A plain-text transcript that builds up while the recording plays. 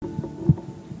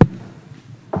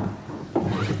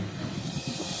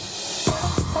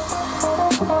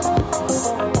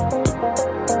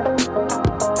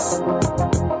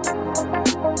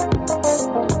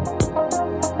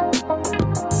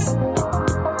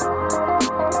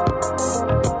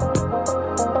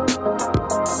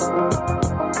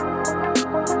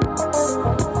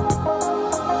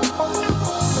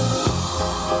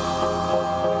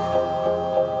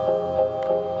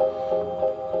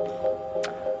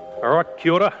All right,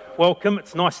 kia ora, welcome.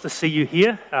 It's nice to see you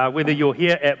here, whether you're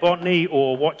here at Botany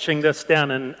or watching this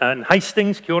down in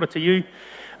Hastings, kia ora to you,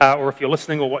 or if you're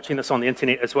listening or watching this on the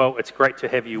internet as well, it's great to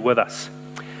have you with us.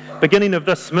 Beginning of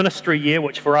this ministry year,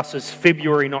 which for us is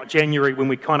February, not January, when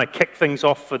we kind of kick things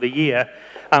off for the year.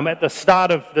 At the start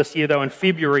of this year, though, in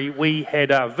February, we had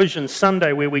a Vision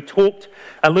Sunday where we talked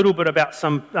a little bit about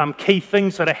some key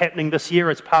things that are happening this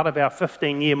year as part of our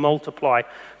 15-year Multiply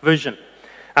vision.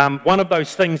 One of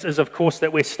those things is, of course,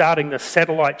 that we're starting the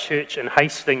satellite church in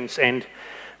Hastings, and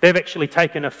they've actually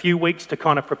taken a few weeks to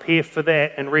kind of prepare for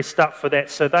that and rest up for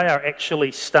that. So they are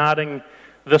actually starting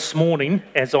this morning,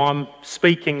 as I'm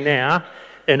speaking now,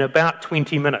 in about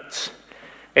 20 minutes.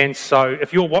 And so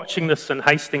if you're watching this in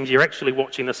Hastings, you're actually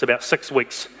watching this about 6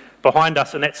 weeks behind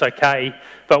us, and that's okay.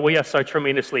 But we are so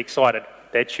tremendously excited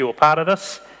that you're part of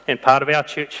this and part of our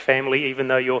church family, even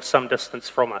though you're some distance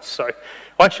from us. So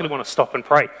I actually want to stop and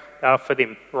pray for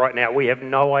them right now. We have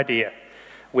no idea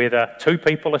whether 2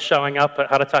 people are showing up at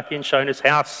Harataki and Shona's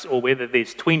house, or whether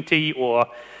there's 20 or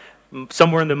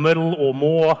somewhere in the middle or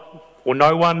more or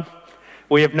no one.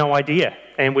 We have no idea,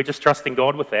 and we're just trusting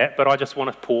God with that. But I just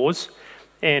want to pause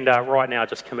and right now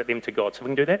just commit them to God. So we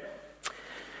can do that.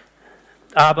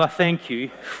 Abba, thank you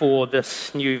for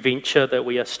this new venture that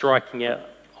we are striking out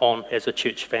on as a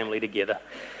church family together.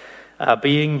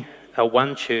 Being a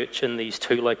one church in these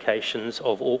 2 locations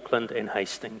of Auckland and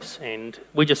Hastings. And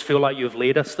we just feel like you've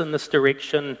led us in this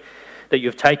direction, that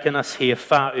you've taken us here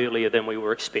far earlier than we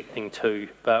were expecting to.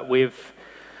 But we've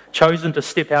chosen to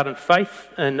step out in faith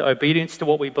and obedience to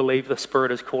what we believe the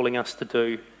Spirit is calling us to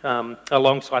do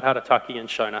alongside Harataki and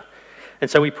Shona. And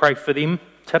so we pray for them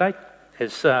today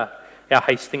as our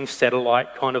Hastings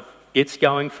satellite kind of gets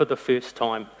going for the first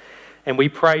time. And we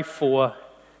pray for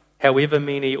however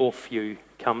many or few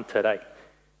come today.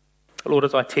 Lord,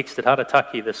 as I texted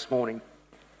Harataki this morning,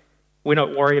 we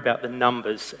don't worry about the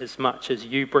numbers as much as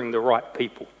you bring the right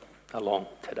people along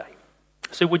today.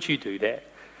 So would you do that?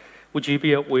 Would you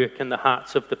be at work in the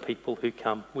hearts of the people who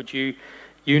come? Would you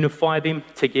unify them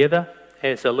together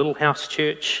as a little house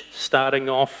church, starting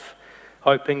off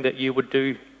hoping that you would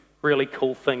do really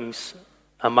cool things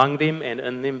among them and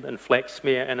in them in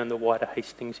Flaxmere and in the wider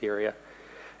Hastings area.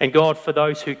 And God, for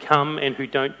those who come and who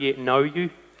don't yet know you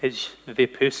as their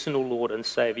personal Lord and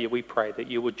Saviour, we pray that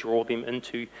you would draw them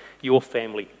into your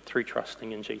family through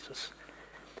trusting in Jesus.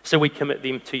 So we commit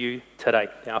them to you today,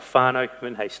 our whānau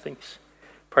in Hastings.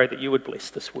 Pray that you would bless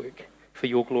this work for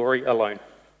your glory alone.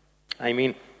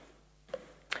 Amen.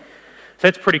 So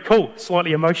that's pretty cool.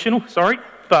 Slightly emotional, sorry,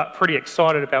 but pretty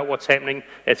excited about what's happening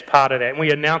as part of that. And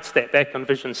we announced that back on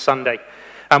Vision Sunday.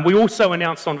 We also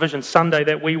announced on Vision Sunday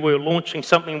that we were launching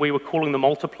something we were calling the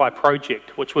Multiply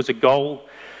Project, which was a goal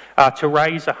to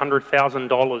raise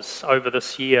 $100,000 over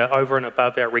this year, over and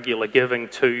above our regular giving,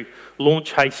 to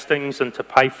launch Hastings and to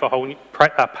pay for whole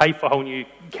new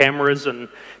cameras and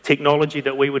technology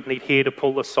that we would need here to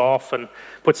pull this off, and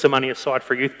put some money aside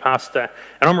for a youth pastor.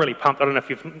 And I'm really pumped. I don't know if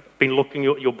you've been looking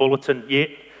at your bulletin yet,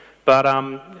 but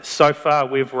so far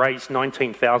we've raised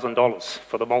 $19,000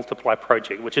 for the Multiply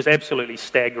Project, which is absolutely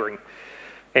staggering.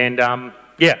 And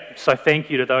so thank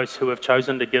you to those who have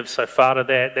chosen to give so far to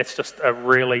that. That's just a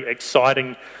really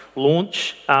exciting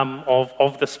launch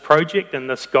of this project and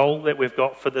this goal that we've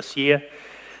got for this year.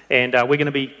 And we're going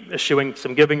to be issuing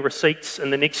some giving receipts in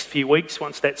the next few weeks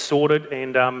once that's sorted.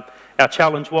 And our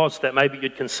challenge was that maybe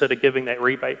you'd consider giving that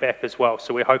rebate back as well.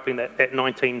 So we're hoping that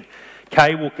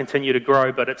 19K will continue to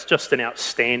grow, but it's just an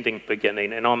outstanding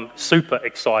beginning. And I'm super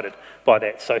excited by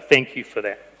that. So thank you for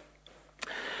that.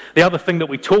 The other thing that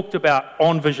we talked about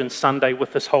on Vision Sunday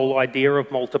with this whole idea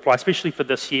of Multiply, especially for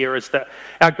this year, is that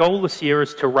our goal this year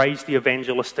is to raise the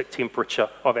evangelistic temperature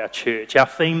of our church. Our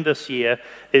theme this year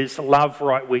is love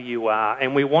right where you are,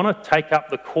 and we want to take up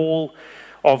the call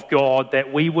of God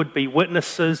that we would be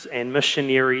witnesses and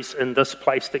missionaries in this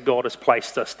place that God has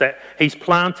placed us, that He's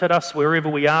planted us wherever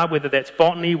we are, whether that's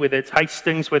Botany, whether it's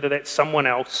Hastings, whether that's somewhere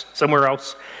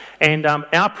else. And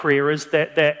our prayer is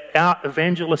that our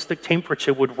evangelistic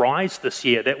temperature would rise this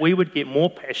year, that we would get more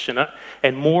passionate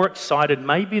and more excited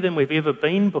maybe than we've ever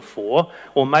been before,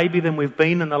 or maybe than we've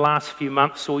been in the last few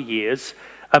months or years,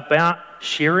 about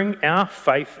sharing our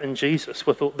faith in Jesus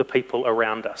with all the people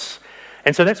around us.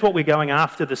 And so that's what we're going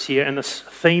after this year, in this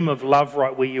theme of love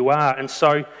right where you are. And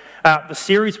so the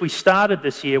series we started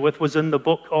this year with was in the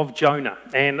book of Jonah.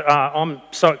 And I'm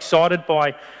so excited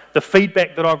by the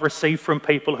feedback that I've received from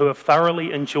people who have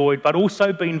thoroughly enjoyed, but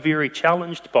also been very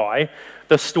challenged by,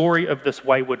 the story of this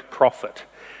wayward prophet.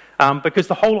 Because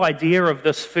the whole idea of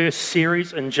this first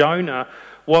series in Jonah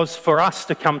was for us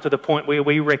to come to the point where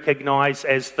we recognize,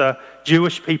 as the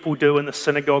Jewish people do in the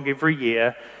synagogue every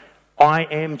year, I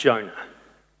am Jonah.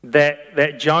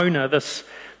 That Jonah, this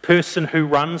person who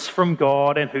runs from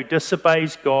God and who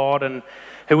disobeys God and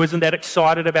who isn't that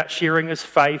excited about sharing his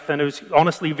faith and who's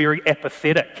honestly very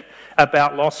apathetic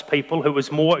about lost people, who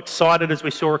was more excited, as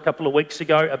we saw a couple of weeks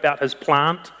ago, about his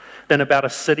plant than about a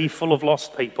city full of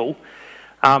lost people.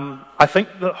 I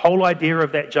think the whole idea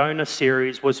of that Jonah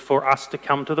series was for us to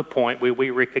come to the point where we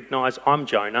recognize, I'm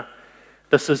Jonah.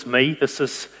 This is me. This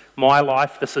is my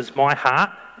life. This is my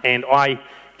heart. And I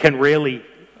can really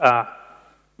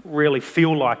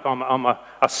feel like I'm a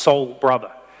soul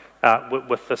brother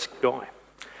with this guy.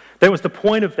 That was the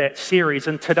point of that series,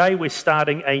 and today we're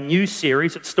starting a new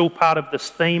series. It's still part of this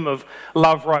theme of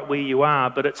love right where you are,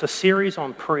 but it's a series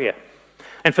on prayer.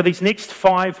 And for these next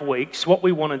 5 weeks, what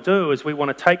we want to do is we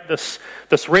want to take this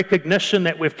recognition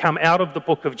that we've come out of the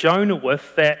book of Jonah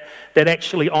with, that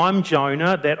actually I'm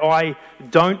Jonah, that I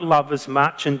don't love as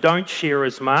much and don't share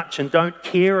as much and don't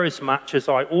care as much as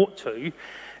I ought to.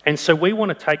 And so we want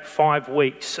to take 5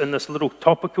 weeks in this little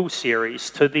topical series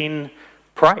to then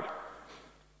pray.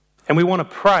 And we want to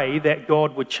pray that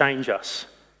God would change us,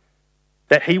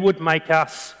 that he would make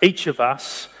us, each of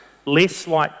us, less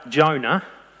like Jonah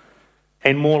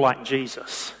and more like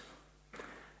Jesus.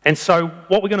 And so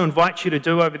what we're going to invite you to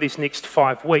do over these next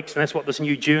 5 weeks, and that's what this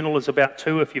new journal is about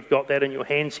too, if you've got that in your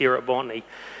hands here at Botany,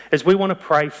 is we want to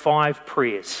pray 5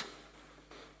 prayers.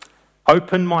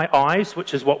 Open my eyes,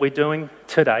 which is what we're doing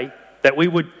today, that we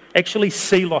would actually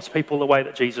see lost people the way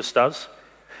that Jesus does.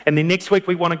 And then next week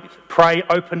we want to pray,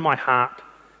 open my heart.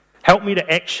 Help me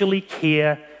to actually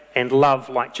care and love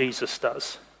like Jesus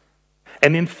does.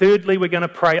 And then thirdly, we're going to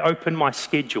pray, open my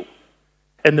schedule.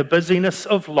 In the busyness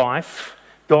of life,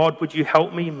 God, would you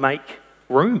help me make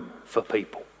room for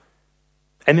people?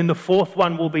 And then the fourth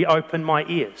one will be, open my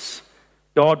ears.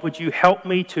 God, would you help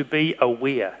me to be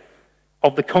aware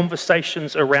of the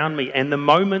conversations around me and the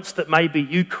moments that maybe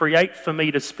you create for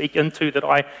me to speak into that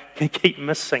I can keep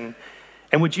missing.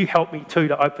 And would you help me too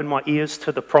to open my ears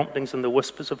to the promptings and the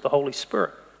whispers of the Holy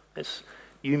Spirit as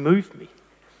you move me.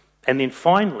 And then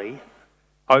finally,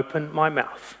 open my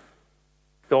mouth.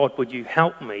 God, would you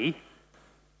help me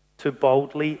to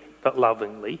boldly but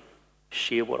lovingly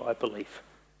share what I believe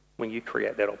when you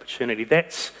create that opportunity.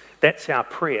 That's our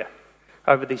prayer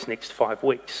over these next 5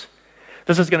 weeks.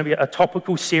 This is going to be a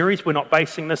topical series. We're not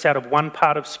basing this out of one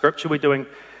part of Scripture. We're doing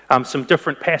some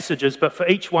different passages, but for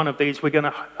each one of these, we're going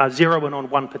to zero in on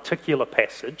one particular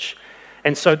passage.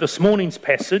 And so this morning's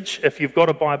passage, if you've got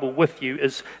a Bible with you,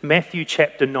 is Matthew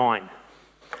chapter 9.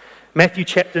 Matthew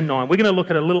chapter 9. We're going to look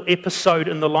at a little episode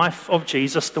in the life of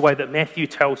Jesus, the way that Matthew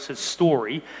tells his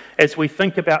story, as we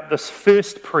think about this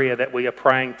first prayer that we are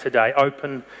praying today,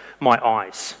 open my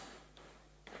eyes.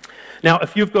 Now,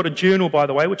 if you've got a journal, by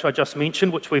the way, which I just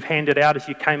mentioned, which we've handed out as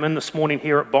you came in this morning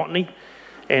here at Botany,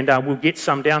 and we'll get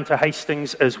some down to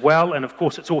Hastings as well. And of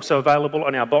course, it's also available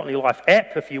on our Botany Life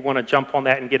app if you want to jump on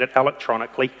that and get it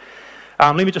electronically.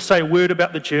 Let me just say a word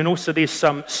about the journal. So there's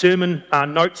some sermon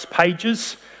notes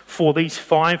pages for these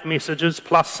 5 messages,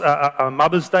 plus a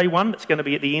Mother's Day one that's going to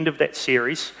be at the end of that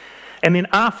series. And then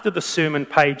after the sermon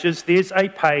pages, there's a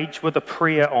page with a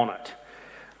prayer on it.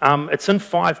 It's in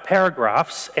 5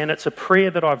 paragraphs, and it's a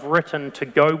prayer that I've written to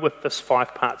go with this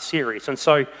 5-part series. And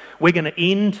so we're going to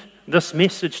end this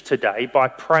message today by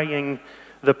praying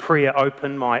the prayer,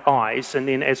 open my eyes, and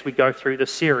then as we go through the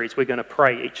series, we're going to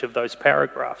pray each of those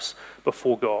paragraphs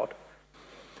before God.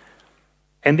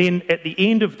 And then at the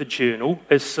end of the journal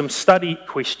is some study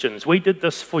questions. We did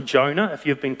this for Jonah, if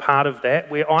you've been part of that,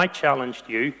 where I challenged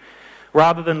you,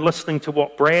 rather than listening to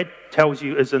what Brad tells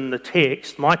you is in the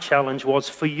text, my challenge was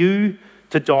for you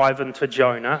to dive into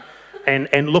Jonah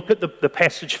and look at the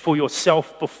passage for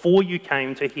yourself before you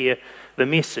came to hear the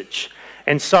message.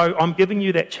 And so I'm giving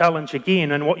you that challenge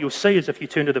again, and what you'll see is if you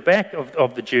turn to the back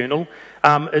of the journal,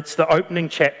 it's the opening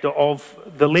chapter of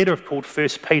the letter called 1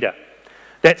 Peter.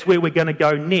 That's where we're going to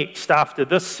go next after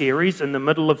this series in the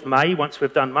middle of May, once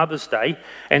we've done Mother's Day.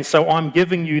 And so I'm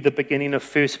giving you the beginning of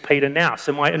 1 Peter now.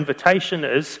 So my invitation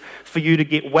is for you to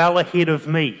get well ahead of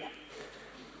me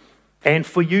and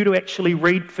for you to actually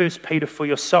read 1 Peter for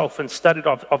yourself and study it.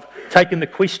 I've taken the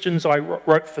questions I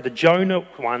wrote for the Jonah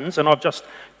ones and I've just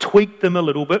tweaked them a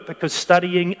little bit, because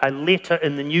studying a letter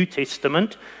in the New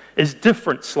Testament is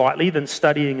different slightly than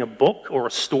studying a book or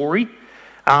a story.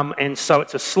 And so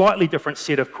it's a slightly different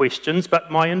set of questions,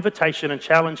 but my invitation and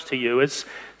challenge to you is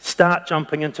start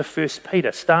jumping into 1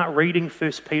 Peter. Start reading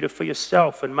 1 Peter for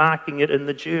yourself and marking it in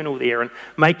the journal there and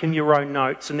making your own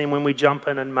notes. And then when we jump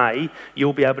in May,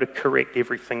 you'll be able to correct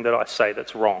everything that I say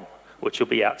that's wrong, which will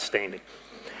be outstanding.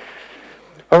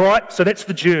 All right, so that's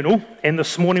the journal. And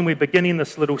this morning we're beginning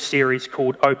this little series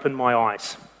called Open My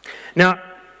Eyes. Now,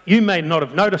 you may not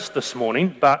have noticed this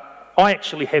morning, but I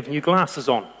actually have new glasses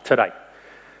on today.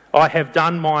 I have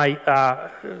done my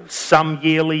some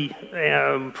yearly,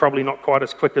 probably not quite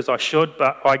as quick as I should,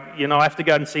 but I have to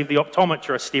go and see the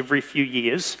optometrist every few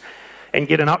years and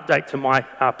get an update to my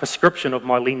prescription of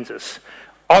my lenses.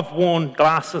 I've worn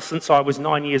glasses since I was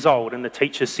 9 years old, and the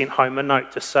teacher sent home a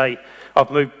note to say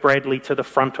I've moved Bradley to the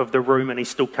front of the room and he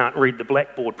still can't read the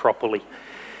blackboard properly.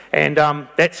 And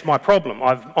that's my problem.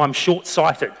 I'm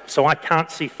short-sighted, so I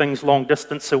can't see things long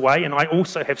distance away, and I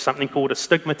also have something called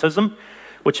astigmatism,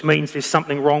 which means there's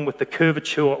something wrong with the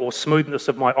curvature or smoothness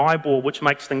of my eyeball, which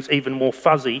makes things even more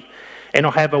fuzzy. And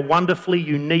I have a wonderfully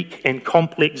unique and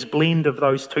complex blend of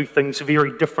those two things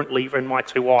very differently in my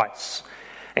two eyes.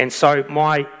 And so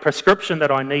my prescription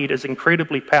that I need is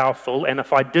incredibly powerful, and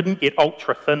if I didn't get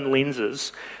ultra-thin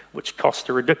lenses, which cost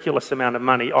a ridiculous amount of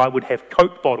money, I would have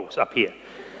Coke bottles up here,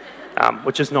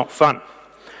 which is not fun.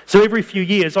 So every few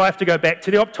years I have to go back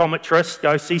to the optometrist,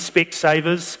 go see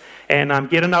Specsavers, and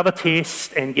get another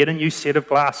test and get a new set of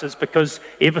glasses, because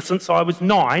ever since I was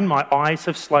 9, my eyes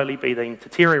have slowly been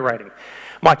deteriorating.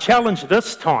 My challenge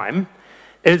this time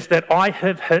is that I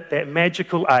have hit that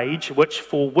magical age, which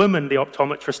for women, the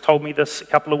optometrist told me this a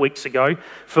couple of weeks ago,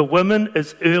 for women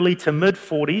is early to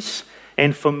mid-40s,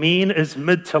 and for men is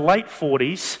mid to late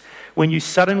 40s, when you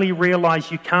suddenly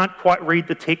realise you can't quite read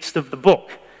the text of the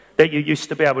book that you used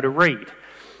to be able to read.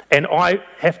 And I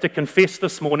have to confess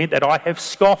this morning that I have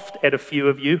scoffed at a few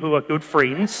of you who are good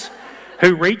friends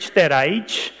who reached that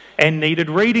age and needed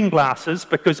reading glasses,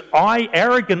 because I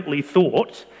arrogantly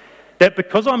thought that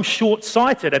because I'm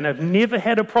short-sighted and have never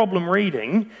had a problem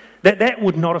reading, that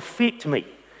would not affect me.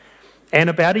 And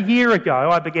about a year ago,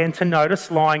 I began to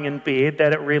notice lying in bed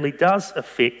that it really does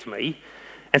affect me.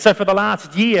 And so for the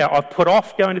last year, I've put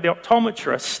off going to the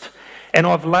optometrist, and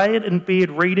I've laid in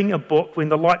bed reading a book when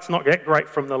the light's not that great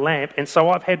from the lamp. And so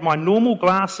I've had my normal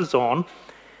glasses on,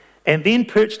 and then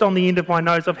perched on the end of my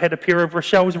nose, I've had a pair of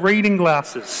Rochelle's reading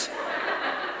glasses.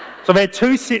 So I've had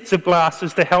 2 sets of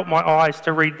glasses to help my eyes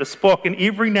to read this book. And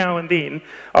every now and then,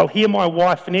 I'll hear my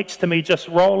wife next to me just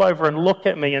roll over and look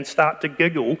at me and start to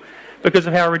giggle because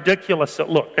of how ridiculous it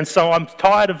looked. And so I'm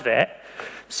tired of that.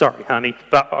 Sorry, honey,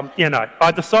 but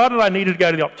I decided I needed to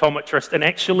go to the optometrist and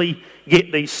actually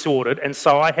get these sorted. And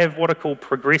so I have what are called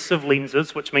progressive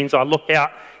lenses, which means I look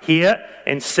out here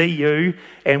and see you,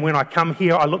 and when I come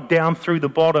here, I look down through the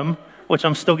bottom, which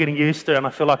I'm still getting used to, and I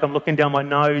feel like I'm looking down my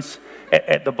nose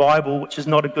at the Bible, which is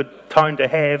not a good tone to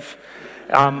have,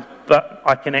 but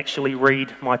I can actually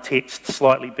read my text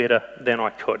slightly better than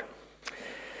I could.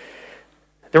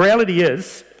 The reality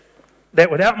is that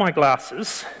without my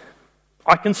glasses,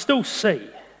 I can still see,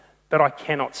 but I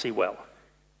cannot see well.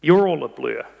 You're all a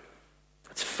blur.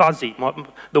 It's fuzzy.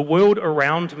 The world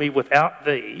around me without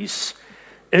these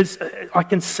is, I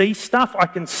can see stuff, I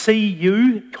can see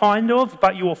you, kind of,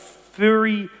 but you're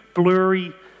very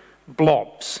blurry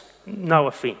blobs. No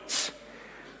offence.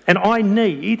 And I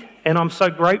need, and I'm so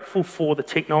grateful for the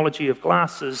technology of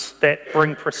glasses that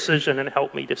bring precision and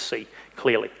help me to see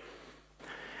clearly.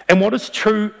 And what is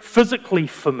true physically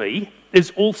for me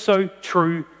is also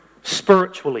true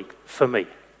spiritually for me.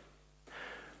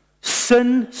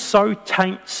 Sin so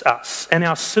taints us, and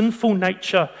our sinful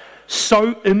nature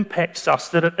so impacts us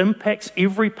that it impacts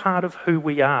every part of who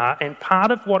we are, and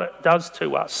part of what it does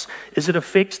to us is it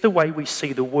affects the way we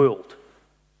see the world.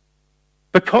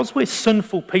 Because we're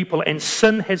sinful people and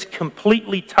sin has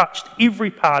completely touched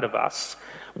every part of us,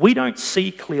 we don't see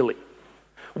clearly.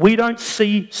 We don't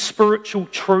see spiritual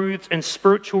truths and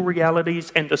spiritual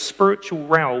realities and the spiritual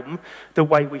realm the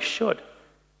way we should.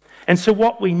 And so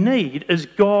what we need is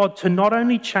God to not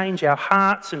only change our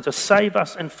hearts and to save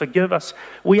us and forgive us,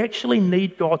 we actually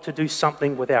need God to do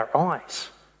something with our eyes.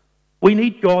 We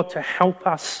need God to help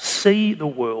us see the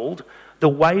world the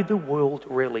way the world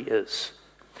really is.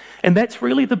 And that's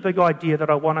really the big idea that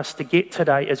I want us to get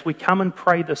today as we come and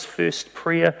pray this first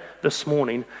prayer this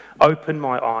morning, open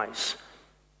my eyes.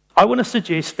 I want to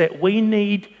suggest that we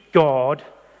need God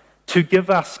to give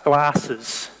us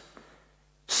glasses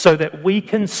so that we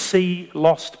can see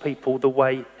lost people the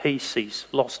way He sees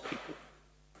lost people.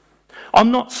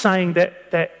 I'm not saying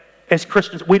that as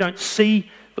Christians we don't see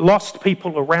lost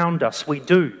people around us, we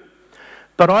do.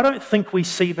 But I don't think we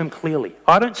see them clearly.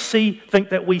 I don't think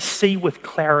that we see with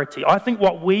clarity. I think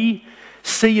what we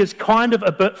see is kind of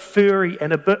a bit furry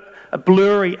and a bit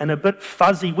blurry and a bit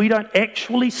fuzzy. We don't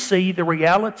actually see the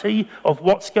reality of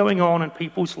what's going on in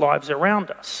people's lives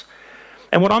around us.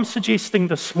 And what I'm suggesting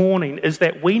this morning is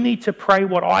that we need to pray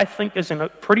what I think is a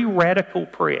pretty radical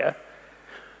prayer.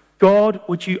 God,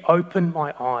 would you open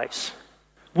my eyes?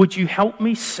 Would you help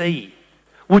me see?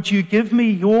 Would you give me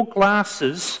your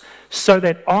glasses so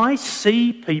that I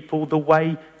see people the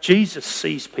way Jesus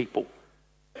sees people?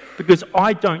 Because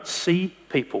I don't see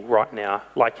people right now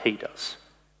like he does.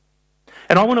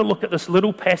 And I want to look at this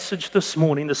little passage this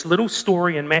morning, this little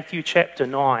story in Matthew chapter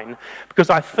 9, because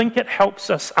I think it helps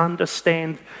us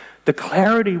understand the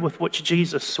clarity with which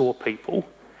Jesus saw people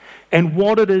and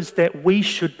what it is that we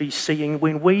should be seeing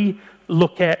when we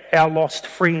look at our lost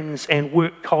friends and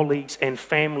work colleagues and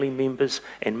family members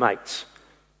and mates.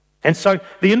 And so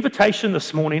the invitation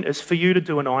this morning is for you to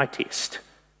do an eye test.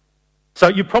 So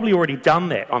you've probably already done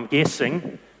that, I'm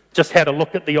guessing. Just had a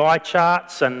look at the eye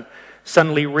charts and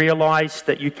suddenly realised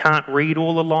that you can't read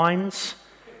all the lines,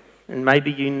 and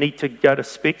maybe you need to go to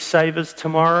Specsavers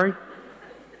tomorrow.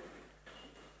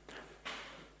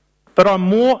 But I'm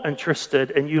more interested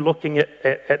in you looking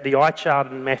at the eye chart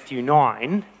in Matthew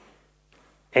 9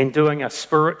 and doing a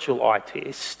spiritual eye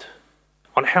test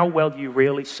on how well you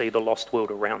really see the lost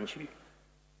world around you.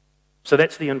 So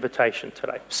that's the invitation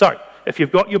today. So, if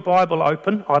you've got your Bible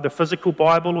open, either physical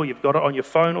Bible or you've got it on your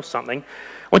phone or something,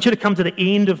 I want you to come to the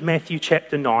end of Matthew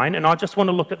chapter 9, and I just want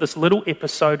to look at this little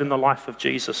episode in the life of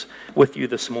Jesus with you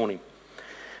this morning.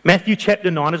 Matthew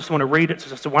chapter 9, I just want to read it. It's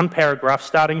just one paragraph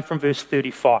starting from verse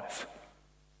 35.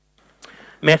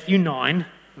 Matthew 9,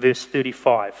 verse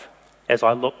 35, as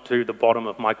I look to the bottom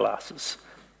of my glasses.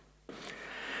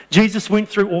 Jesus went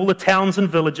through all the towns and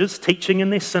villages, teaching in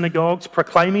their synagogues,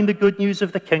 proclaiming the good news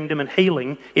of the kingdom and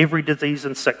healing every disease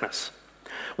and sickness.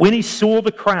 When he saw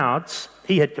the crowds,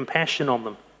 he had compassion on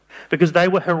them, because they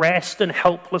were harassed and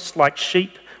helpless like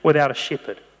sheep without a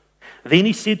shepherd. Then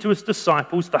he said to his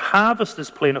disciples, "The harvest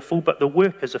is plentiful, but the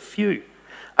workers are few.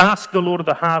 Ask the Lord of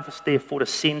the harvest, therefore, to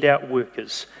send out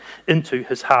workers into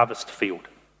his harvest field."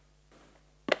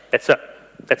 That's it.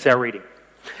 That's our reading.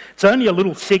 It's only a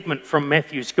little segment from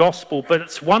Matthew's gospel, but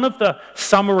it's one of the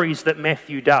summaries that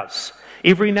Matthew does.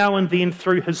 Every now and then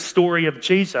through his story of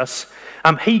Jesus,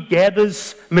 he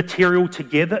gathers material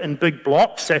together in big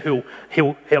blocks. So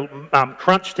he'll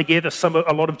crunch together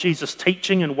a lot of Jesus'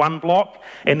 teaching in one block,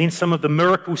 and then some of the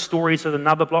miracle stories in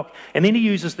another block, and then he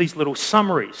uses these little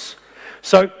summaries.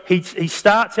 So he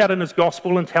starts out in his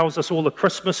gospel and tells us all the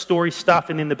Christmas story stuff,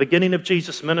 and then the beginning of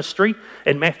Jesus' ministry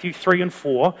in Matthew 3 and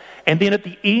 4. And then at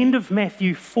the end of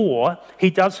Matthew 4, he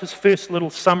does his first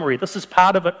little summary. This is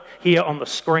part of it here on the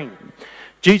screen.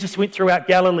 Jesus went throughout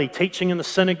Galilee, teaching in the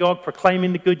synagogue,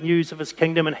 proclaiming the good news of his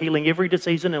kingdom and healing every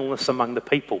disease and illness among the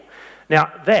people.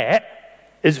 Now that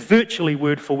is virtually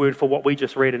word for what we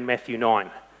just read in Matthew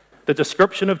 9. The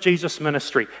description of Jesus'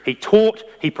 ministry. He taught,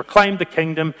 he proclaimed the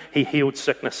kingdom, he healed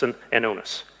sickness and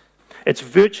illness. It's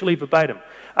virtually verbatim.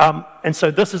 And so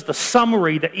this is the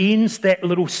summary that ends that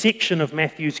little section of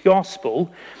Matthew's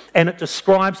gospel, and it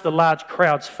describes the large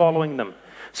crowds following them.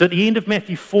 So at the end of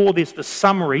Matthew 4, there's the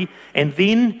summary, and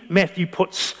then Matthew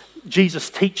puts Jesus'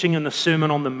 teaching in the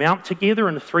Sermon on the Mount together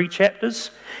in the 3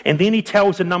 chapters, and then he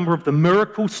tells a number of the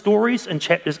miracle stories in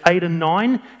chapters 8 and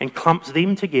 9 and clumps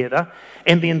them together,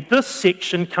 and then this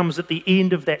section comes at the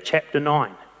end of that chapter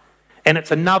 9. And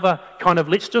it's another kind of,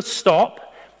 let's just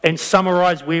stop and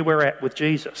summarize where we're at with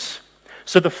Jesus.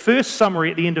 So the first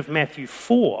summary at the end of Matthew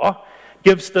 4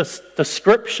 gives this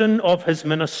description of his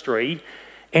ministry,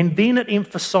 and then it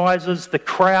emphasizes the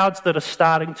crowds that are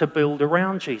starting to build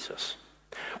around Jesus.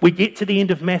 We get to the end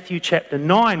of Matthew chapter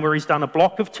 9 where he's done a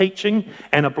block of teaching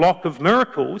and a block of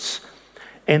miracles,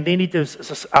 and then he does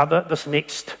this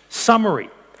next summary.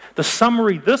 The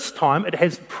summary this time, it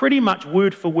has pretty much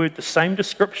word for word the same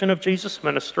description of Jesus'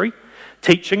 ministry,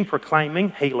 teaching, proclaiming,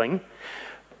 healing.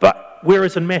 But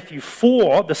whereas in Matthew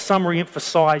 4, the summary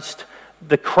emphasized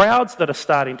the crowds that are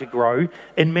starting to grow,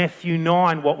 in Matthew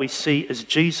 9 what we see is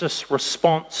Jesus'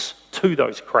 response to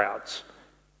those crowds.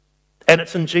 And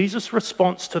it's in Jesus'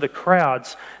 response to the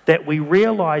crowds that we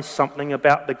realize something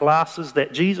about the glasses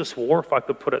that Jesus wore, if I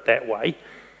could put it that way,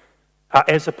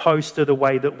 as opposed to the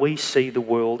way that we see the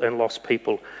world and lost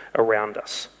people around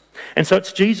us. And so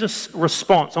it's Jesus'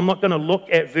 response. I'm not going to look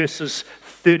at verse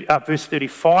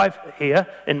 35 here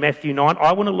in Matthew 9.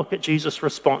 I want to look at Jesus'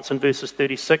 response in verses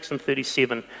 36 and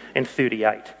 37 and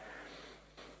 38.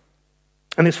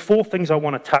 And there's 4 things I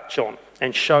want to touch on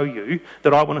and show you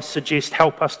that I want to suggest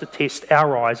help us to test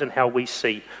our eyes and how we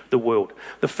see the world.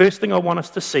 The first thing I want us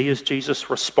to see is Jesus'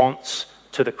 response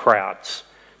to the crowds.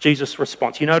 Jesus'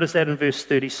 response. You notice that in verse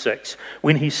 36.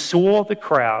 When he saw the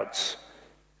crowds,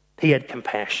 he had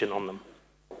compassion on them.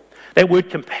 That word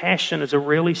compassion is a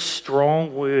really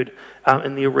strong word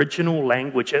in the original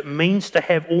language. It means to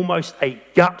have almost a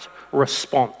gut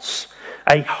response,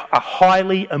 a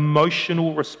highly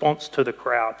emotional response to the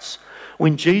crowds.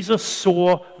 When Jesus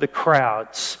saw the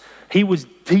crowds, he was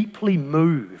deeply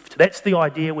moved. That's the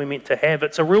idea we're meant to have.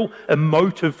 It's a real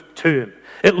emotive term.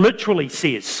 It literally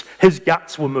says his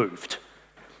guts were moved.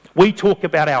 We talk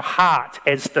about our heart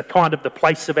as the kind of the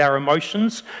place of our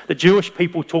emotions. The Jewish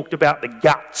people talked about the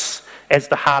guts as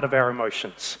the heart of our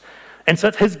emotions. And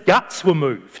so his guts were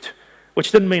moved,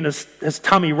 which didn't mean his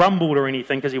tummy rumbled or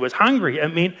anything because he was hungry.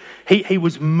 It meant he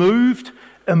was moved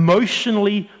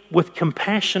emotionally with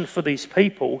compassion for these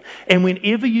people. And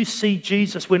whenever you see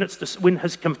Jesus, when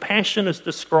his compassion is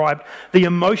described, the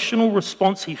emotional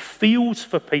response he feels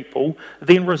for people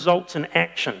then results in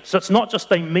action. So it's not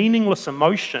just a meaningless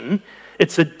emotion,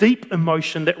 it's a deep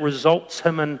emotion that results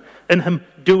in him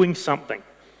doing something.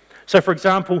 So for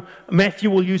example, Matthew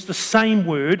will use the same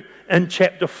word in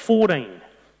chapter 14,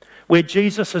 where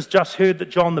Jesus has just heard that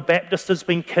John the Baptist has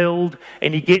been killed,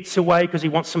 and he gets away because he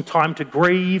wants some time to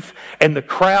grieve, and the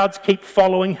crowds keep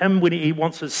following him when he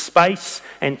wants his space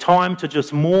and time to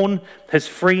just mourn his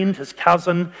friend, his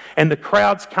cousin, and the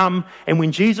crowds come, and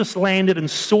when Jesus landed and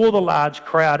saw the large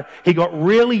crowd, he got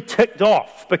really ticked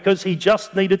off because he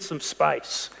just needed some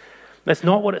space. That's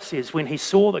not what it says. When he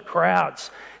saw the crowds,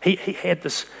 he had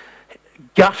this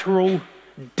guttural,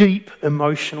 deep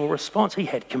emotional response. He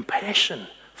had compassion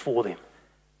for them.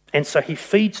 And so he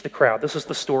feeds the crowd. This is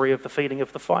the story of the feeding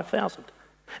of the 5,000.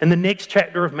 In the next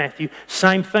chapter of Matthew,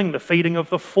 same thing, the feeding of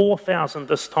the 4,000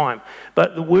 this time.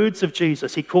 But the words of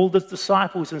Jesus, he called his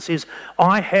disciples and says,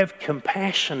 I have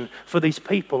compassion for these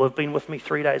people who have been with me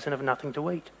 3 days and have nothing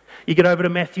to eat. You get over to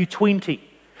Matthew 20,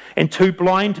 and 2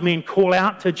 blind men call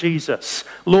out to Jesus,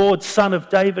 Lord, Son of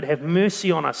David, have mercy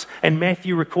on us. And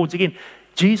Matthew records again,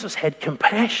 Jesus had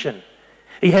compassion.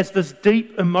 He has this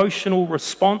deep emotional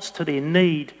response to their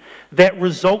need that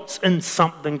results in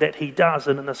something that he does,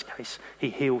 and in this case, he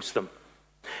heals them.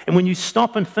 And when you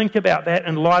stop and think about that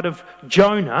in light of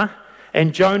Jonah,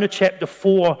 and Jonah chapter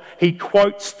 4, he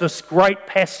quotes this great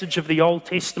passage of the Old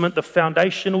Testament, the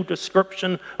foundational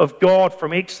description of God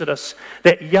from Exodus,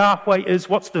 that Yahweh is,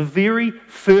 what's the very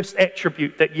first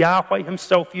attribute that Yahweh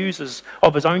himself uses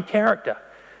of his own character?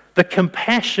 The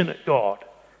compassionate God.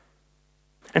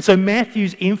 And so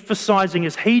Matthew's emphasizing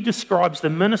as he describes the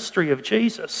ministry of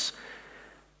Jesus,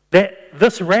 that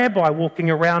this rabbi walking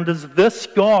around is this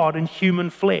God in human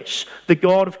flesh, the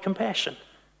God of compassion.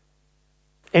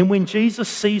 And when Jesus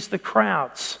sees the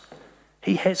crowds,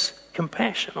 he has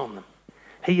compassion on them.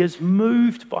 He is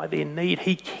moved by their need.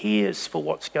 He cares for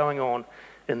what's going on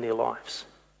in their lives.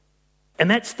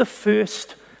 And that's the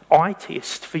first eye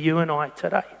test for you and I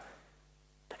today.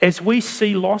 As we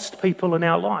see lost people in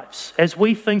our lives, as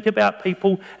we think about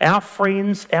people, our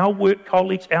friends, our work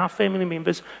colleagues, our family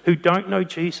members who don't know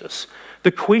Jesus,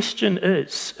 the question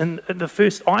is, and the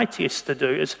first eye test to do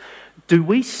is, do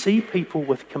we see people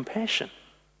with compassion?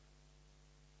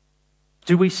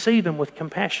 Do we see them with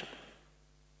compassion?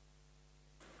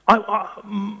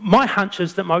 My hunch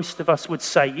is that most of us would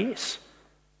say yes.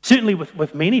 Certainly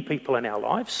with many people in our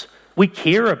lives. We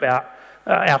care about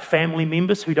our family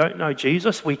members who don't know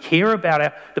Jesus. We care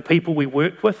about the people we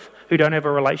work with who don't have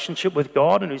a relationship with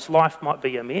God and whose life might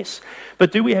be a mess.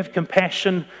 But do we have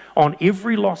compassion on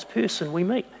every lost person we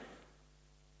meet?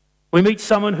 We meet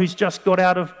someone who's just got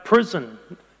out of prison.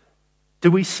 Do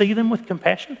we see them with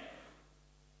compassion?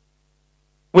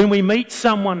 When we meet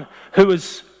someone who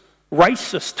is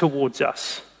racist towards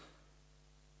us,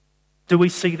 do we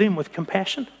see them with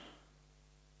compassion?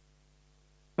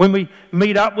 When we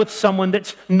meet up with someone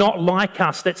that's not like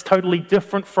us, that's totally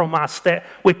different from us, that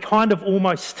we kind of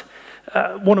almost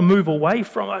want to move away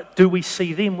from, do we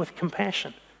see them with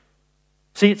compassion?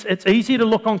 See, it's easy to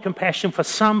look on compassion for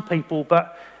some people,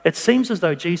 but it seems as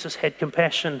though Jesus had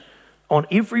compassion on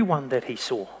everyone that he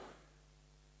saw.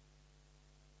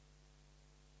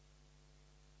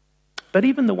 But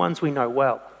even the ones we know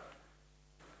well,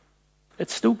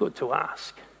 it's still good to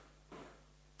ask.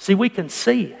 See, we can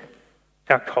see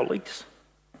our colleagues.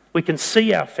 We can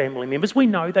see our family members. We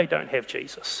know they don't have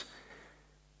Jesus.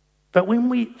 But when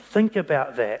we think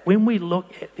about that, when we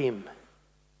look at them,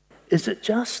 is it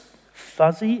just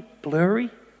fuzzy, blurry?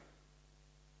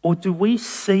 Or do we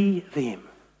see them?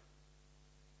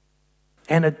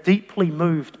 and are deeply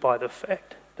moved by the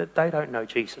fact that they don't know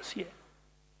Jesus yet.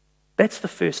 That's the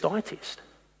first eye test.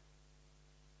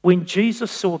 When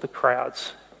Jesus saw the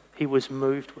crowds, he was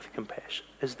moved with compassion.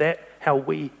 Is that how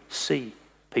we see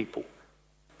people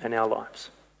in our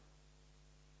lives?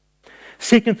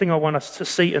 Second thing I want us to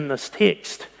see in this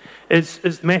text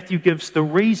is Matthew gives the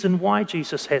reason why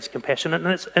Jesus has compassion, and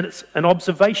it's an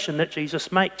observation that Jesus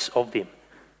makes of them,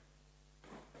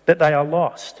 that they are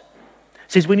lost.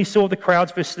 It says, when he saw the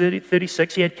crowds, verse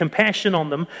 36, he had compassion on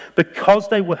them because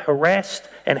they were harassed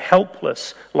and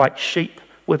helpless like sheep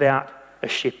without a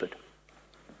shepherd.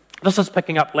 This is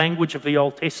picking up language of the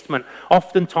Old Testament.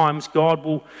 Oftentimes God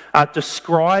will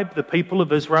describe the people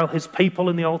of Israel, his people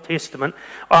in the Old Testament,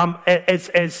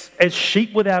 as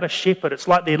sheep without a shepherd. It's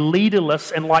like they're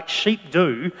leaderless, and like sheep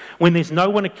do, when there's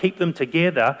no one to keep them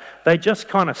together, they just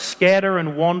kind of scatter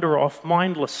and wander off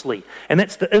mindlessly. And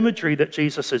that's the imagery that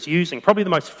Jesus is using. Probably the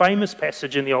most famous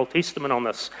passage in the Old Testament on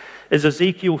this is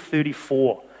Ezekiel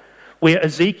 34. Where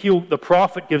Ezekiel, the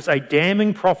prophet, gives a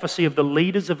damning prophecy of the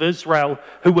leaders of Israel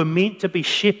who were meant to be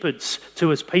shepherds to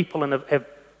his people and have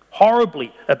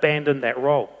horribly abandoned that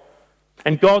role.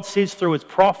 And God says through his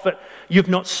prophet, you've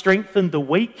not strengthened the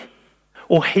weak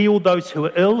or healed those who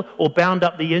are ill or bound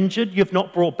up the injured. You've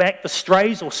not brought back the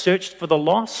strays or searched for the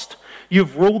lost.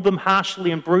 You've ruled them harshly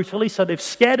and brutally, so they've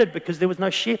scattered because there was no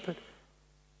shepherd.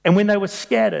 And when they were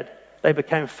scattered, they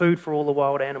became food for all the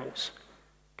wild animals.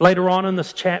 Later on in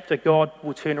this chapter, God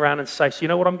will turn around and say, so you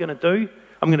know what I'm going to do?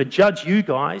 I'm going to judge you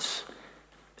guys,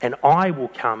 and I will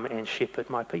come and shepherd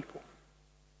my people.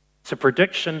 It's a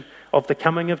prediction of the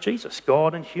coming of Jesus,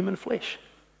 God in human flesh.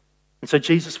 And so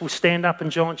Jesus will stand up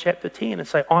in John chapter 10 and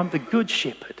say, I'm the good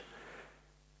shepherd.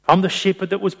 I'm the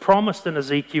shepherd that was promised in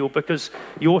Ezekiel because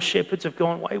your shepherds have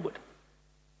gone wayward.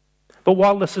 But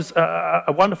while this is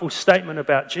a wonderful statement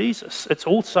about Jesus, it's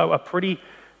also a pretty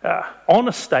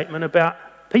honest statement about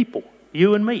people,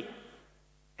 you and me,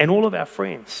 and all of our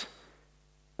friends.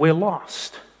 We're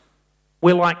lost.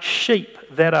 We're like sheep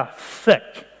that are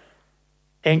thick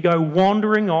and go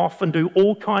wandering off and do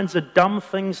all kinds of dumb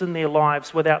things in their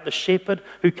lives without the shepherd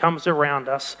who comes around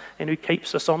us and who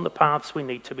keeps us on the paths we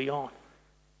need to be on.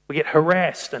 We get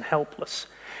harassed and helpless.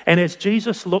 And as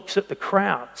Jesus looks at the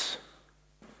crowds,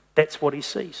 that's what he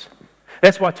sees.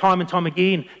 That's why time and time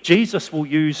again, Jesus will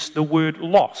use the word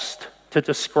lost to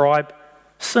describe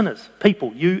sinners,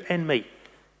 people, you and me.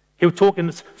 He'll talk in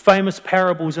his famous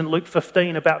parables in Luke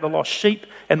 15 about the lost sheep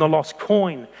and the lost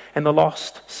coin and the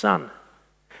lost son.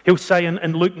 He'll say in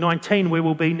Luke 19, where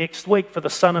we'll be next week, for the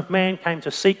Son of Man came to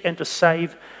seek and to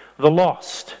save the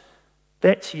lost.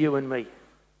 That's you and me.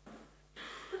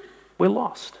 We're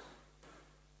lost.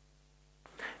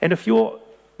 And if you're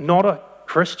not a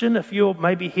Christian, if you're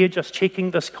maybe here just checking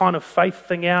this kind of faith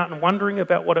thing out and wondering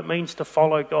about what it means to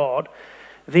follow God,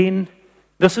 then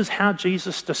this is how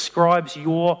Jesus describes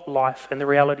your life and the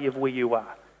reality of where you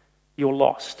are. You're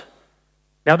lost.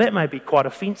 Now that may be quite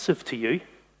offensive to you,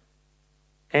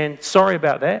 and sorry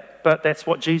about that, but that's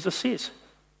what Jesus says.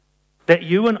 That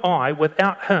you and I,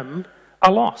 without him,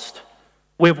 are lost.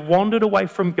 We've wandered away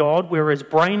from God, we're as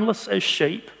brainless as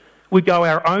sheep, we go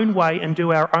our own way and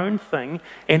do our own thing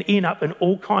and end up in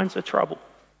all kinds of trouble.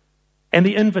 And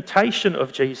the invitation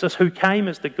of Jesus, who came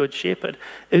as the Good Shepherd,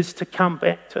 is to come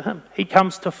back to him. He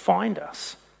comes to find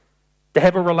us, to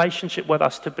have a relationship with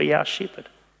us, to be our shepherd.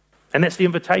 And that's the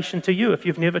invitation to you if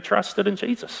you've never trusted in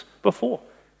Jesus before.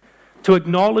 To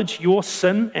acknowledge your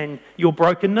sin and your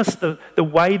brokenness, the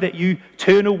way that you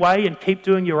turn away and keep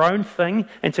doing your own thing,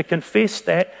 and to confess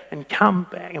that and come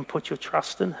back and put your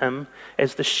trust in him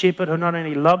as the shepherd who not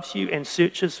only loves you and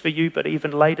searches for you, but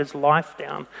even laid his life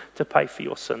down to pay for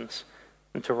your sins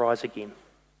and to rise again.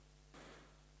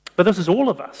 But this is all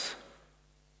of us.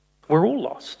 We're all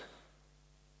lost.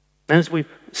 And as we've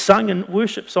sung in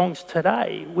worship songs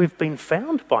today, we've been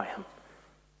found by him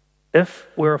if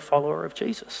we're a follower of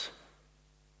Jesus.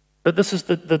 But this is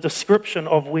the description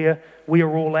of where we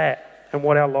are all at and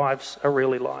what our lives are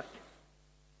really like.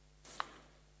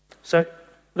 So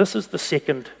this is the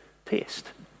second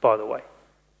test, by the way.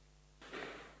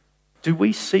 Do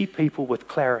we see people with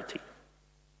clarity?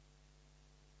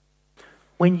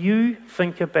 When you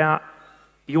think about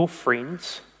your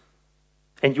friends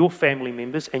and your family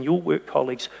members and your work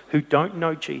colleagues who don't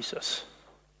know Jesus,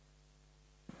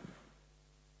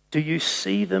 do you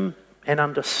see them and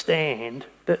understand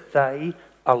that they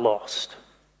are lost?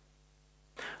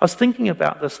 I was thinking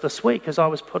about this week as I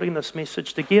was putting this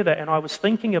message together, and I was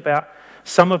thinking about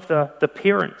some of the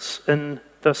parents in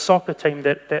the soccer team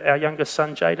that our youngest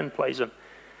son Jaden plays in.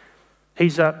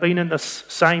 He's been in this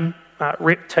same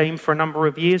rep team for a number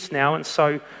of years now, and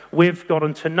so we've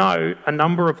gotten to know a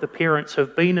number of the parents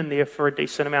who've been in there for a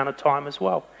decent amount of time as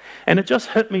well. And it just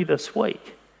hit me this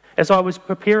week as I was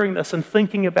preparing this and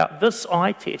thinking about this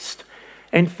eye test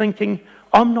and thinking,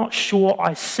 I'm not sure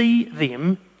I see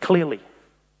them clearly.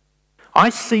 I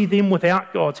see them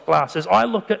without God's glasses. I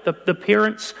look at the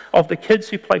parents of the kids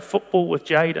who play football with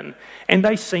Jaden, and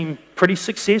they seem pretty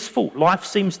successful. Life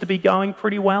seems to be going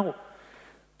pretty well.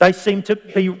 They seem to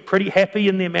be pretty happy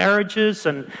in their marriages,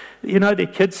 and their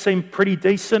kids seem pretty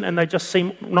decent, and they just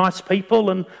seem nice people,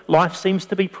 and life seems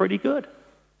to be pretty good.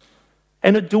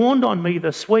 And it dawned on me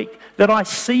this week that I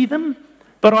see them,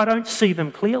 but I don't see them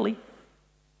clearly.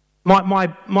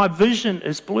 My vision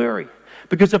is blurry,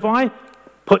 because if I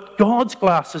put God's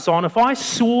glasses on, if I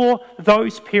saw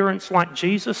those parents like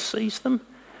Jesus sees them,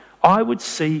 I would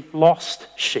see lost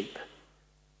sheep.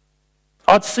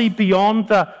 I'd see beyond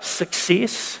the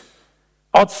success.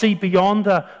 I'd see beyond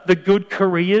the good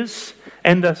careers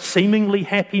and the seemingly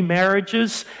happy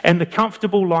marriages and the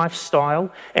comfortable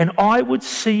lifestyle, and I would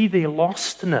see their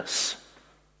lostness.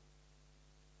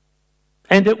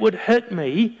 And it would hit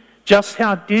me just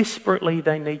how desperately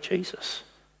they need Jesus.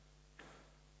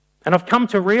 And I've come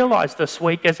to realize this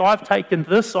week, as I've taken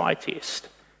this eye test,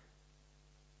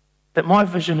 that my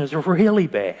vision is really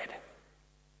bad.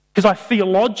 Because I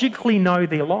theologically know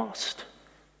they're lost.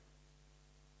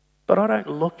 But I don't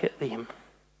look at them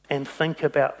and think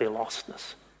about their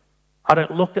lostness. I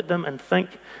don't look at them and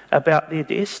think about their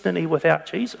destiny without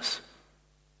Jesus,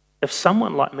 if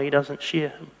someone like me doesn't share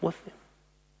him with them.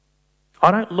 I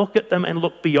don't look at them and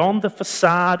look beyond the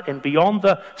facade and beyond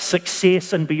the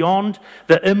success and beyond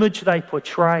the image they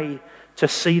portray to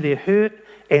see their hurt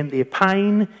and their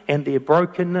pain and their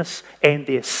brokenness and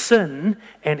their sin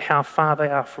and how far they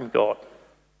are from God.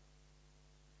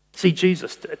 See,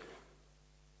 Jesus did.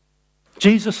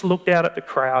 Jesus looked out at the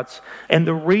crowds, and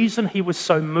the reason he was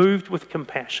so moved with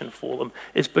compassion for them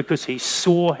is because he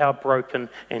saw how broken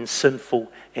and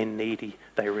sinful and needy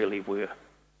they really were.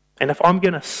 And if I'm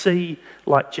going to see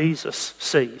like Jesus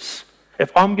sees,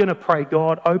 if I'm going to pray,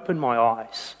 God, open my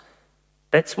eyes,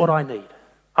 that's what I need.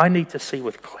 I need to see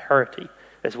with clarity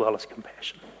as well as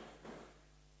compassion.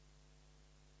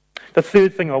 The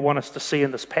third thing I want us to see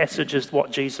in this passage is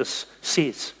what Jesus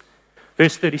says.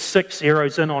 Verse 36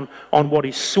 zeroes in on what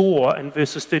he saw, and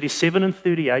verses 37 and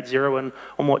 38 zero in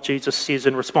on what Jesus says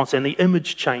in response, and the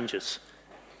image changes.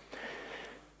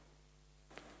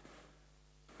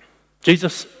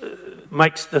 Jesus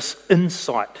makes this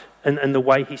insight in the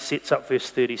way he sets up verse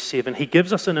 37. He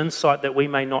gives us an insight that we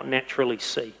may not naturally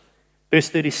see. Verse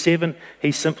 37,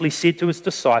 he simply said to his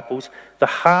disciples, the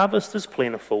harvest is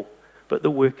plentiful, but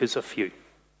the workers are few.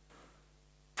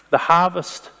 The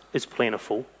harvest is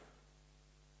plentiful,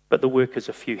 but the workers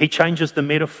are few. He changes the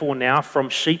metaphor now from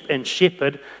sheep and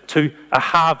shepherd to a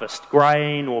harvest,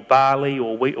 grain or barley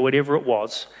or wheat or whatever it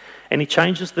was. And he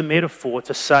changes the metaphor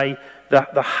to say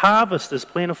that the harvest is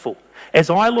plentiful. As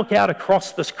I look out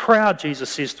across this crowd, Jesus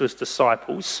says to his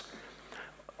disciples,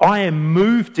 I am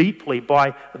moved deeply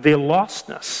by their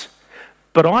lostness,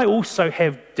 but I also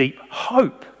have deep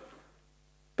hope,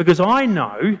 because I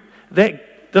know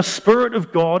that the Spirit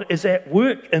of God is at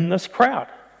work in this crowd.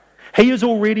 He is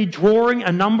already drawing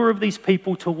a number of these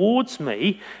people towards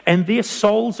me, and their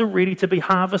souls are ready to be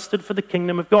harvested for the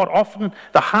kingdom of God. Often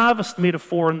the harvest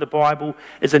metaphor in the Bible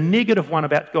is a negative one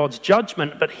about God's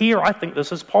judgment, but here I think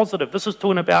this is positive. This is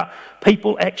talking about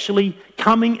people actually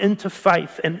coming into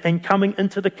faith and coming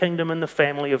into the kingdom and the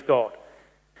family of God.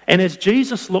 And as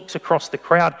Jesus looks across the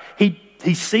crowd,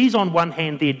 he sees on one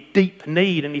hand their deep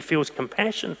need and he feels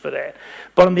compassion for that.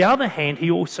 But on the other hand, he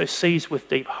also sees with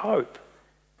deep hope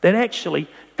that actually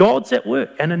God's at work,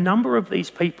 and a number of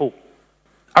these people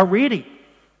are ready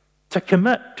to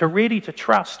commit, ready to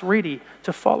trust, ready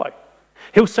to follow.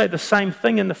 He'll say the same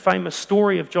thing in the famous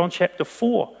story of John chapter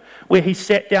 4, where he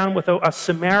sat down with a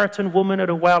Samaritan woman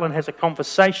at a well and has a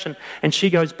conversation, and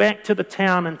she goes back to the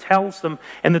town and tells them,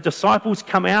 and the disciples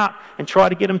come out and try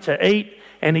to get him to eat,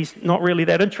 and he's not really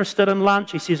that interested in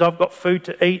lunch. He says, I've got food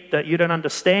to eat that you don't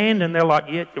understand. And they're like,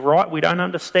 yeah, you're right, we don't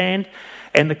understand.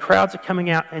 And the crowds are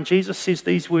coming out, and Jesus says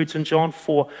these words in John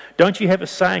 4, don't you have a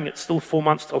saying, it's still 4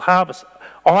 months till harvest?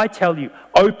 I tell you,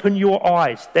 open your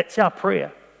eyes. That's our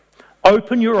prayer.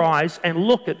 Open your eyes and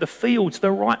look at the fields.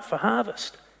 They're ripe for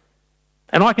harvest.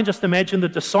 And I can just imagine the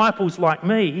disciples like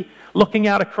me looking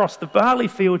out across the barley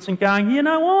fields and going, you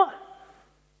know what?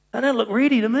 They don't look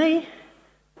ready to me.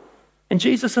 And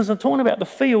Jesus isn't talking about the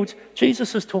fields.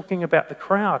 Jesus is talking about the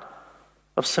crowd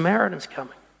of Samaritans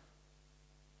coming.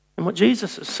 And what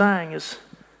Jesus is saying is,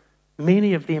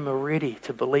 many of them are ready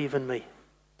to believe in me.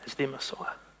 as their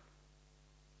Messiah.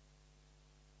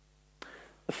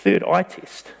 The third eye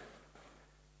test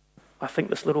I think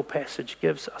this little passage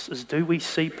gives us is, do we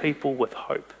see people with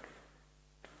hope?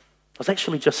 I was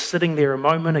actually just sitting there a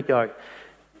moment ago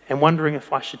and wondering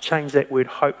if I should change that word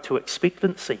hope to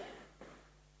expectancy.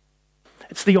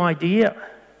 It's the idea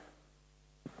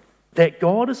that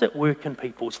God is at work in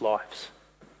people's lives.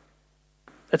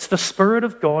 It's the Spirit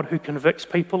of God who convicts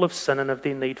people of sin and of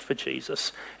their need for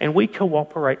Jesus. And we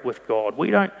cooperate with God.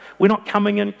 We're not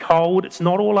coming in cold. It's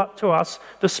not all up to us.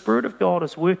 The Spirit of God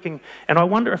is working. And I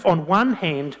wonder if on one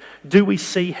hand, do we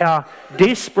see how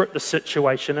desperate the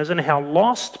situation is and how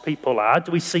lost people are?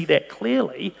 Do we see that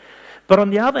clearly? But on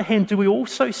the other hand, do we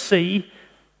also see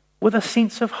with a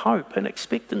sense of hope and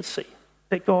expectancy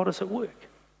that God is at work?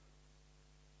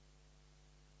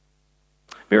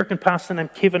 American pastor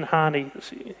named Kevin Harney,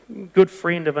 a good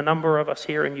friend of a number of us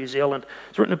here in New Zealand,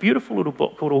 has written a beautiful little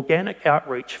book called Organic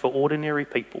Outreach for Ordinary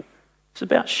People. It's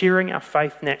about sharing our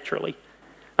faith naturally.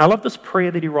 And I love this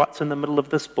prayer that he writes in the middle of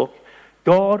this book.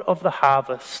 God of the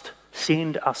harvest,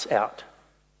 send us out.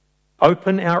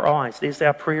 Open our eyes. There's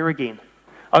our prayer again.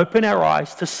 Open our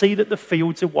eyes to see that the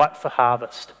fields are white for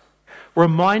harvest.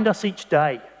 Remind us each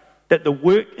day that the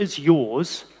work is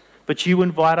yours, but you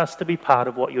invite us to be part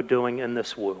of what you're doing in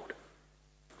this world.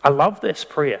 I love this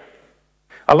prayer.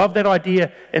 I love that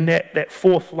idea in that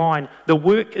fourth line. The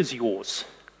work is yours.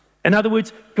 In other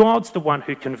words, God's the one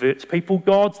who converts people.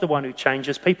 God's the one who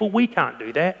changes people. We can't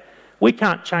do that. We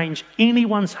can't change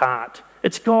anyone's heart.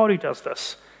 It's God who does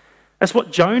this. That's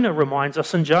what Jonah reminds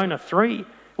us in Jonah 3,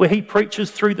 where he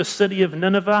preaches through the city of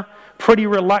Nineveh, pretty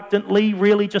reluctantly,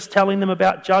 really just telling them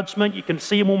about judgment. You can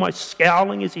see him almost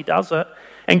scowling as he does it.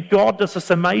 And God does this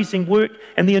amazing work,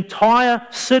 and the entire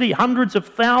city, hundreds of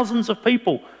thousands of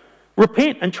people,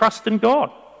 repent and trust in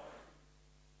God.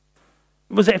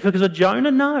 Was that because of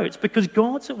Jonah? No, it's because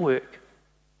God's at work.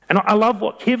 And I love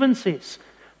what Kevin says.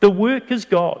 The work is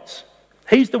God's.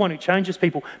 He's the one who changes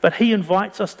people, but he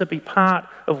invites us to be part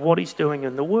of what he's doing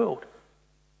in the world.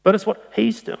 But it's what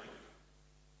he's doing.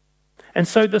 And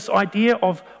so this idea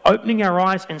of opening our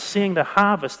eyes and seeing the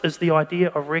harvest is the idea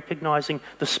of recognizing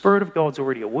the Spirit of God's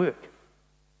already at work.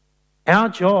 Our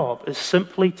job is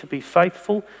simply to be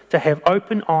faithful, to have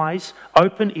open eyes,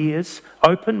 open ears,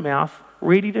 open mouth,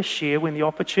 ready to share when the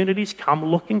opportunities come,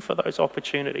 looking for those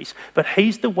opportunities. But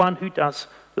he's the one who does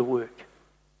the work.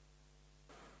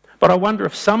 But I wonder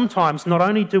if sometimes not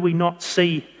only do we not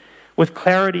see with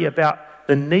clarity about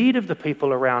the need of the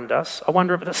people around us, I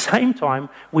wonder if at the same time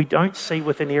we don't see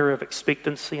with an area of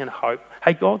expectancy and hope,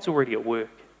 hey, God's already at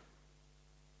work.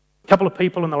 A couple of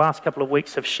people in the last couple of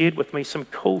weeks have shared with me some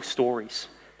cool stories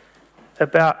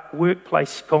about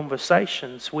workplace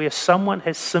conversations where someone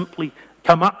has simply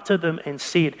come up to them and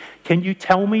said, can you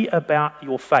tell me about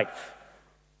your faith?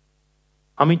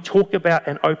 I mean, talk about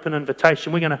an open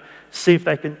invitation. We're going to see if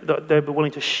they'll be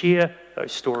willing to share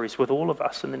those stories with all of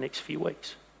us in the next few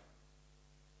weeks.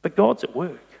 But God's at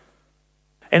work.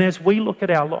 And as we look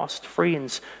at our lost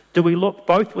friends, do we look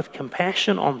both with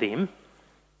compassion on them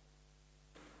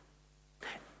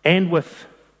and with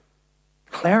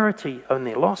clarity on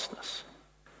their lostness,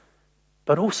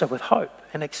 but also with hope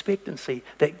and expectancy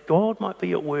that God might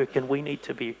be at work and we need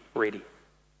to be ready?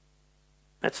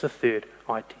 That's the third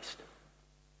eye test.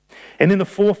 And then the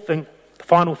fourth thing, the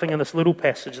final thing in this little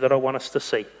passage that I want us to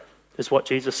see is what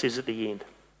Jesus says at the end.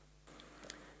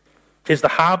 He says, the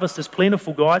harvest is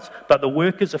plentiful, guys, but the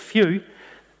workers are few.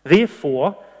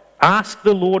 Therefore, ask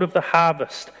the Lord of the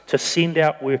harvest to send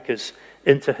out workers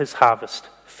into his harvest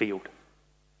field.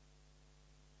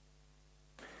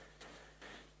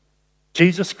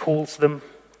 Jesus calls them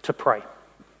to pray.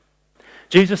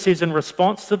 Jesus says, in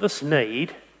response to this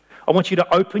need, I want you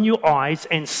to open your eyes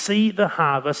and see the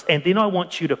harvest, and then I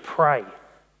want you to pray.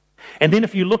 And then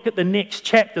if you look at the next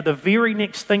chapter, the very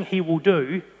next thing he will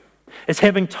do is,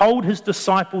 having told his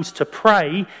disciples to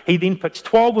pray, he then picks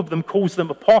 12 of them, calls them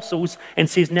apostles, and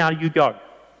says, now you go.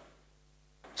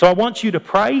 So I want you to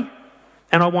pray,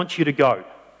 and I want you to go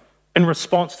in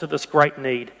response to this great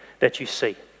need that you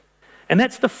see. And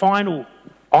that's the final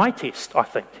eye test, I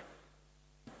think.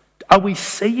 Are we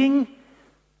seeing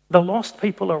the lost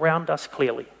people around us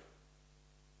clearly?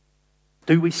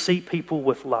 Do we see people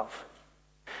with love?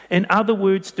 In other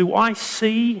words, do I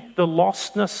see the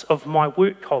lostness of my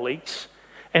work colleagues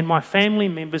and my family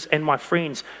members and my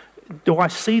friends? Do I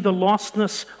see the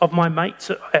lostness of my mates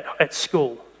at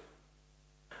school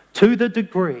to the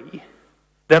degree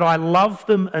that I love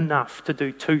them enough to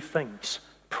do two things: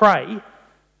 pray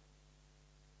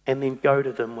and then go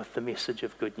to them with the message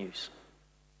of good news?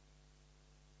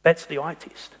 That's the eye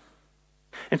test.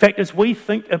 In fact, as we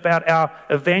think about our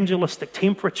evangelistic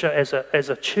temperature as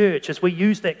a church, as we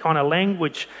use that kind of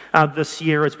language this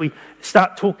year, as we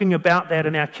start talking about that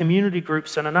in our community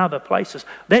groups and in other places,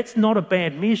 that's not a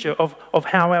bad measure of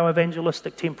how our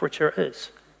evangelistic temperature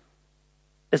is.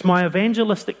 Is my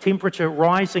evangelistic temperature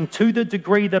rising to the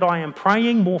degree that I am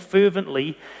praying more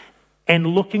fervently and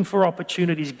looking for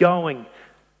opportunities, going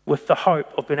with the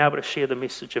hope of being able to share the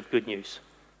message of good news?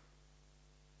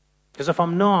 Because if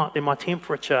I'm not, then my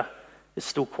temperature is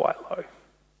still quite low.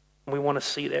 And we want to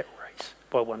see that raise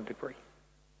by 1 degree.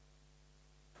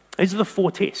 These are the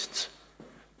 4 tests.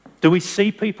 Do we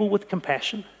see people with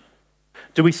compassion?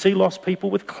 Do we see lost people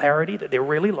with clarity that they're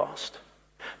really lost?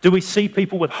 Do we see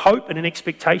people with hope and an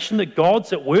expectation that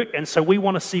God's at work, and so we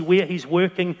want to see where He's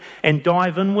working and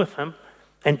dive in with Him?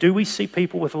 And do we see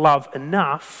people with love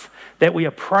enough that we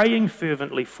are praying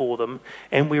fervently for them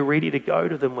and we're ready to go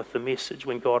to them with the message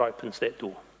when God opens that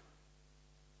door?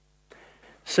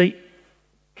 See,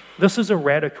 this is a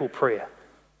radical prayer.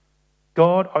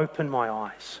 God, open my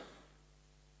eyes.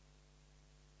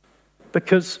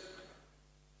 Because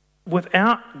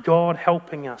without God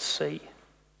helping us see,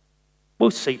 we'll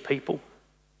see people.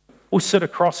 We'll sit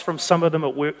across from some of them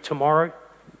at work tomorrow.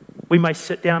 We may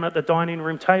sit down at the dining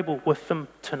room table with them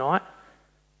tonight.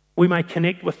 We may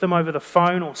connect with them over the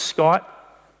phone or Skype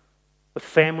with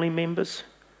family members.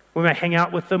 We may hang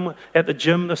out with them at the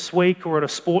gym this week or at a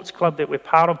sports club that we're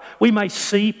part of. We may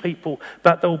see people,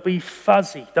 but they'll be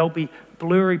fuzzy. They'll be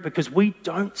blurry because we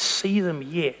don't see them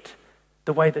yet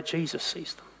the way that Jesus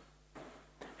sees them.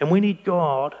 And we need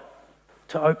God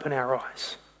to open our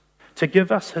eyes, to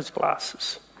give us His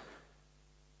glasses,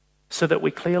 so that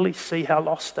we clearly see how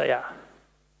lost they are.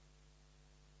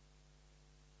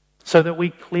 So that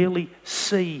we clearly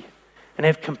see and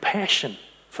have compassion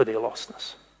for their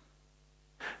lostness.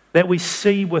 That we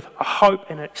see with a hope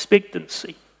and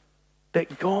expectancy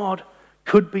that God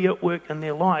could be at work in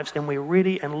their lives, and we're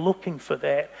ready and looking for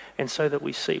that, and so that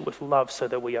we see with love, so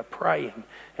that we are praying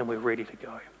and we're ready to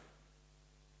go.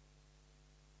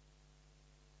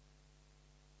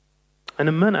 In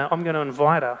a minute, I'm going to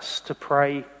invite us to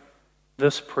pray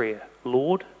this prayer.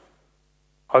 Lord,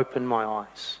 open my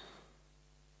eyes.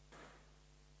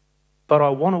 But I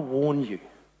want to warn you,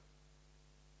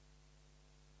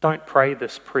 don't pray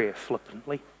this prayer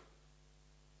flippantly.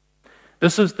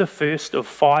 This is the first of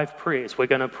 5 prayers we're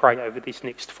going to pray over these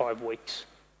next 5 weeks.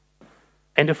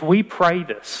 And if we pray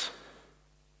this,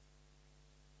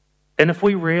 and if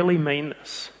we really mean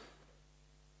this,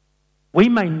 we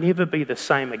may never be the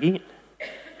same again.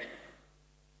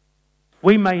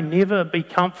 We may never be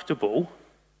comfortable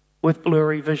with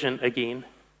blurry vision again.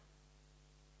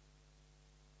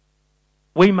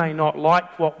 We may not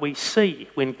like what we see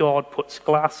when God puts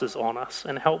glasses on us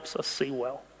and helps us see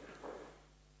well.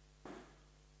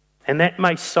 And that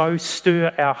may so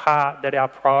stir our heart that our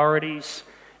priorities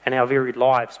and our very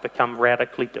lives become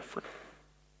radically different.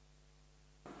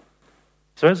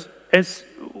 So as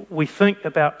we think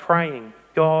about praying,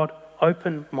 God,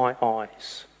 open my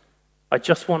eyes, I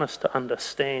just want us to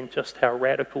understand just how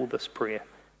radical this prayer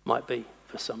might be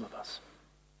for some of us.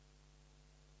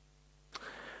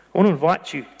 I want to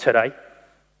invite you today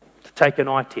to take an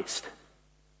eye test.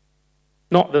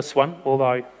 Not this one,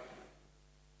 although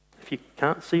if you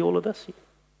can't see all of this, you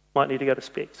might need to go to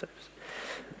Specsavers.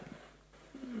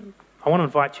 I want to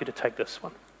invite you to take this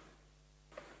one.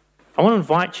 I want to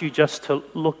invite you just to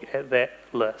look at that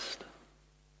list.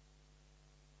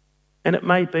 And it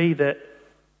may be that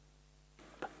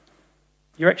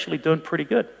you're actually doing pretty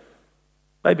good.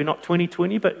 Maybe not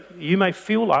 20/20, but you may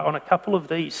feel like on a couple of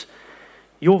these,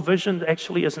 your vision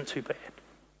actually isn't too bad.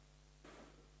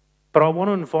 But I want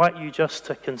to invite you just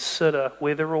to consider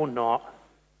whether or not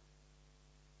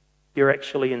you're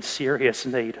actually in serious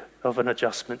need of an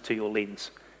adjustment to your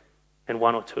lens in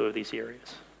one or two of these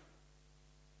areas.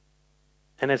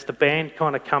 And as the band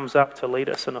kind of comes up to lead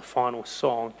us in a final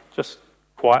song, just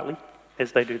quietly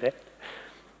as they do that,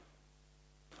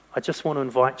 I just want to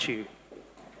invite you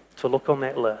to look on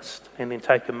that list and then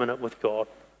take a minute with God.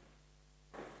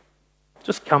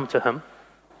 Just come to Him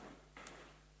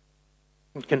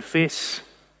and confess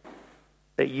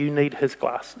that you need His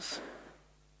glasses.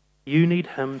 You need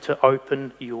Him to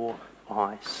open your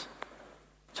eyes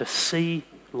to see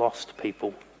lost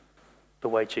people the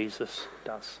way Jesus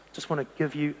does. Just want to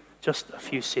give you just a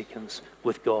few seconds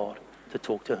with God to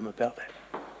talk to Him about that.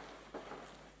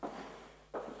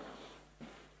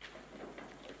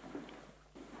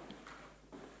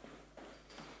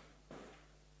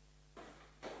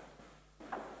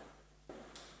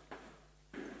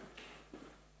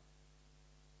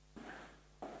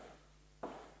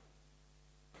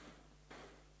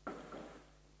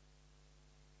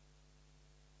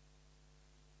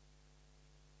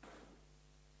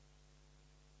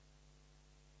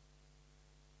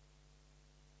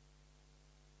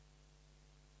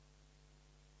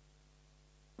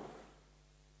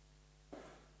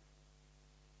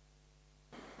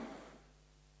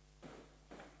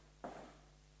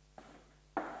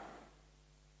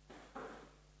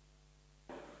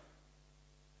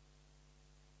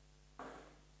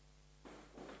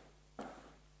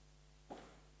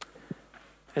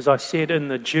 As I said in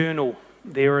the journal,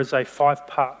 there is a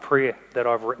 5-part prayer that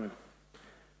I've written.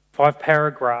 5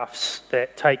 paragraphs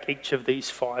that take each of these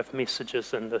 5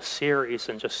 messages in this series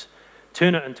and just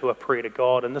turn it into a prayer to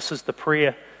God. And this is the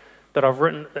prayer that I've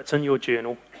written that's in your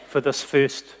journal for this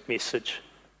first message.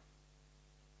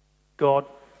 God,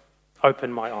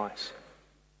 open my eyes.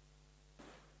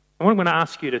 And what I'm going to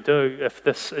ask you to do, if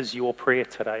this is your prayer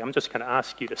today, I'm just going to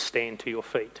ask you to stand to your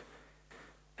feet.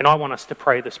 And I want us to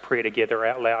pray this prayer together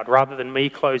out loud. Rather than me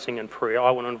closing in prayer,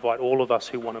 I want to invite all of us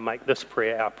who want to make this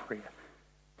prayer our prayer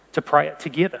to pray it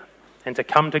together and to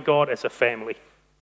come to God as a family.